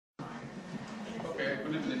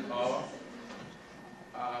Good evening, all.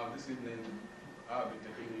 This evening, I'll be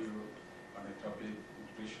taking you on a topic,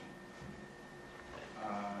 nutrition.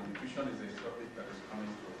 Nutrition is a topic that is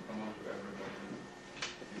common to everybody.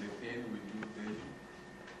 It's a thing we do daily.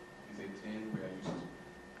 It's a thing we are used to.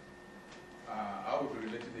 I will be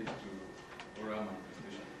relating it to oral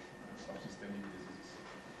manifestation and some systemic diseases.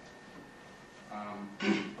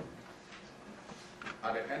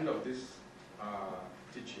 At the end of this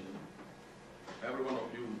teaching, every one of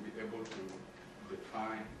you will be able to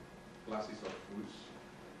define classes of foods,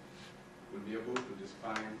 will be able to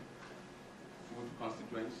define food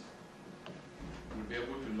constituents, will be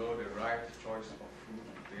able to know the right choice of food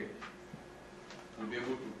to take, will be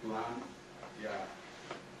able to plan their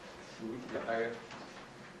food, their diet,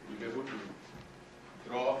 will be able to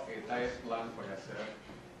draw a diet plan for yourself,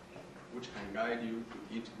 which can guide you to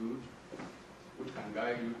eat good, which can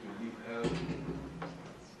guide you to live healthy,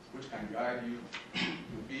 which can guide you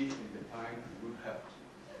to be in divine and good health.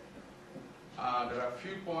 There are a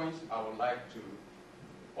few points I would like to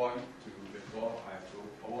point to before I go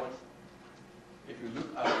forward. If you look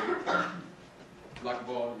at the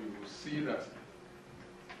blackboard, you will see that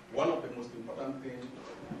one of the most important things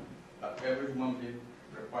that every human being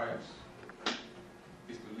requires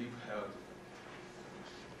is to live healthy.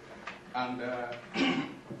 And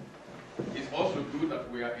it's also good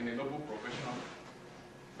that we are in a noble profession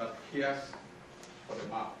that cares for the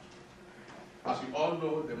mouth. As you all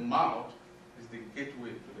know, the mouth is the gateway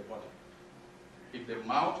to the body. If the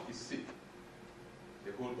mouth is sick,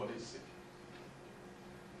 the whole body is sick.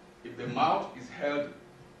 If the mouth is healthy,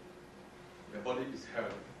 the body is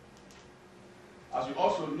healthy. As you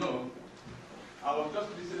also know, I was just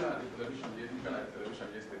listening at the television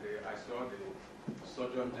yesterday. I saw the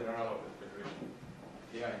Surgeon General of the Federation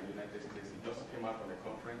here in the United States. He just came out on a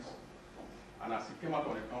conference. And as he came out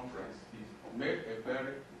on a conference, he made a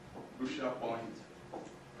very crucial point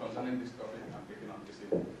concerning this topic I'm taking on this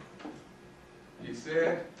evening. He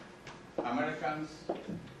said, Americans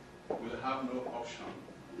will have no option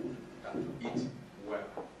than to eat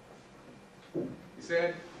well. He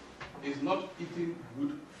said, it's not eating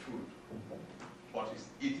good food, but it's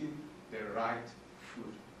eating the right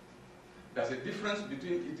food. There's a difference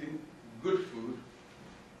between eating good food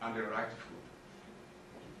and the right food.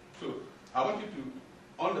 So, I want you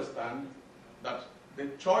to understand that the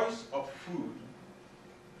choice of food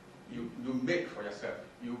you make for yourself,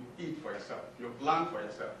 you eat for yourself, you plan for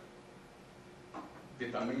yourself,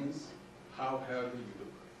 determines how healthy you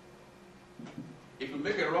look. If you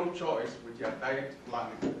make a wrong choice with your diet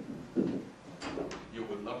planning, you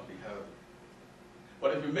will not be healthy.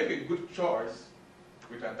 But if you make a good choice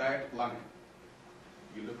with your diet planning,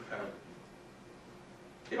 you look healthy.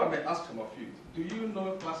 If I may ask some of you, do you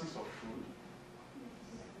know classes of food?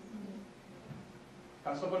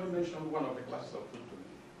 Can somebody mention one of the classes of food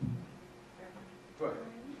to me? Go ahead.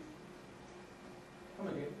 Come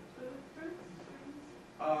again.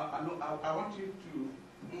 I want you to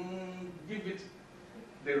give it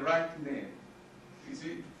the right name. You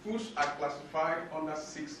see, foods are classified under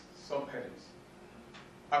 6 subheadings.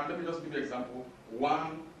 Let me just give you an example.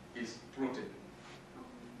 One is protein.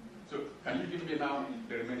 So, can you give me now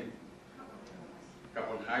the remaining?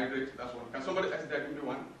 Carbohydrate, that's one. Can somebody else there give me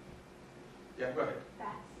one? Yeah, go ahead.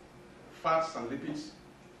 Fats. Fats and lipids.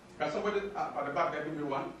 Can somebody at the back there give me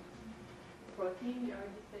one? Protein, you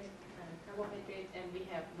already said carbohydrate, and we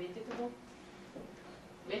have vegetable.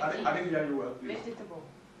 I didn't hear you well, please. Vegetable.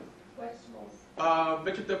 Vegetables.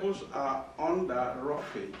 Vegetables are on the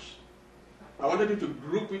roughage. I wanted you to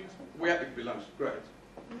group it where it belongs. Go ahead.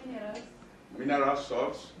 Minerals. Mineral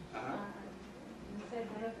salts. You said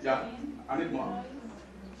protein. Yeah, I need more.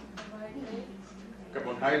 Carbohydrate.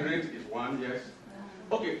 Carbohydrate is one, yes.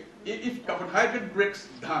 Okay, if carbohydrate breaks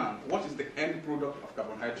down, what is the end product of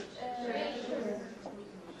carbohydrates?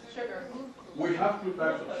 Sugar. We have 2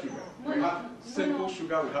 types of sugar. We have simple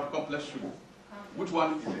sugar, we have complex sugar. Which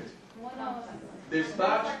one is it? The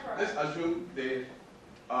starch, let's assume the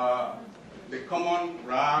common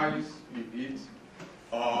rice you eat,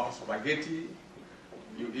 or spaghetti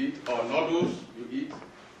you eat, or noodles you eat.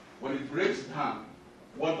 When it breaks down,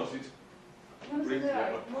 what does it bring to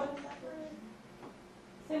your body?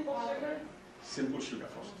 Simple sugar. Simple sugar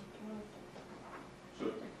first.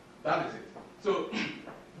 So that is it. So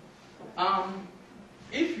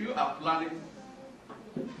if you are planning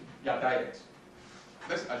your diet,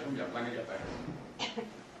 let's assume you are planning your diet,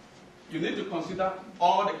 you need to consider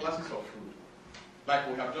all the classes of food. Like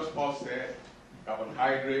we have just all said,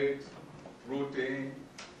 carbohydrates, protein,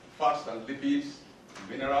 fats and lipids,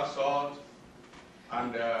 mineral salt,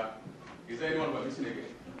 and is there anyone we're missing again?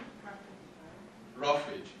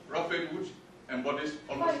 roughage. Roughage, which embodies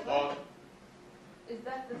almost Fiber. all. Is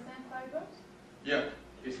that the same fibers? Yeah,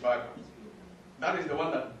 it's fiber. That is the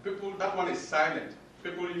one that people, that one is silent.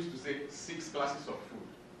 People used to say 6 classes of food.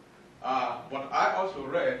 But I also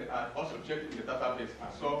read, I also checked in the database,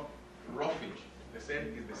 I saw roughage. They said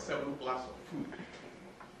is the 7th class of food.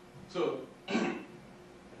 So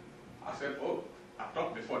I said, oh, I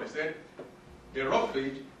talked before. They said the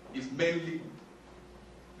roughage is mainly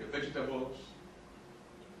the vegetables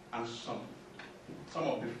and some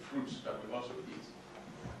of the fruits that we also eat.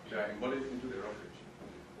 They are embodied into the roughage.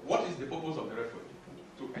 What is the purpose of the roughage?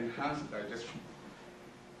 To enhance digestion.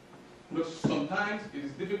 You know, sometimes it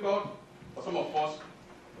is difficult for some of us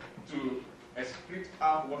to excrete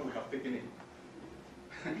out what we have taken in.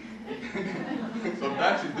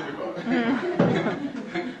 Sometimes it's difficult.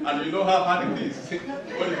 And you know how hard it is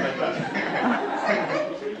when it's like that.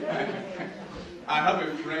 I have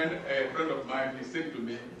a friend of mine, he said to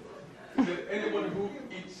me, he said, anybody who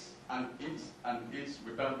eats and eats and eats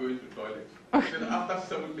without going to the toilet, he said after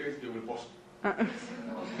 7 days they will burst.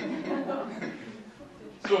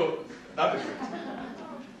 So that is it.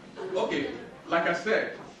 Okay, like I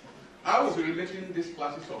said, I was relating these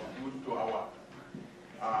classes of food to our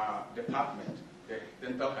department, the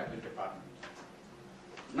dental hygiene department.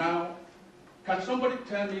 Now, can somebody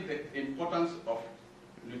tell me the importance of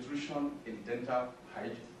nutrition in dental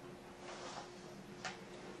hygiene?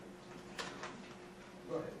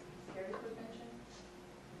 Go ahead. Caries prevention.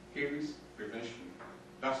 Caries prevention.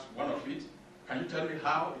 That's one of it. Can you tell me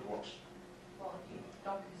how it works? Well, if you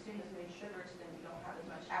don't consume as many sugars, then you don't have as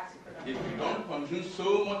much acid production. If you don't consume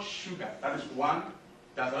so much sugar, that is one.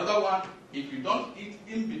 There's another one. If you don't eat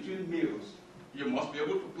in between meals, you must be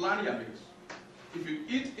able to plan your meals. If you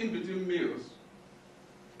eat in between meals,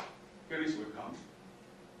 caries will come.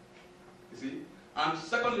 You see? And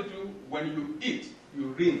secondly, too, when you eat,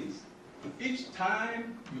 you rinse. Each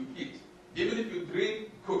time you eat, even if you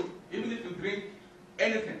drink Coke, even if you drink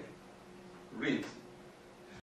anything, rinse.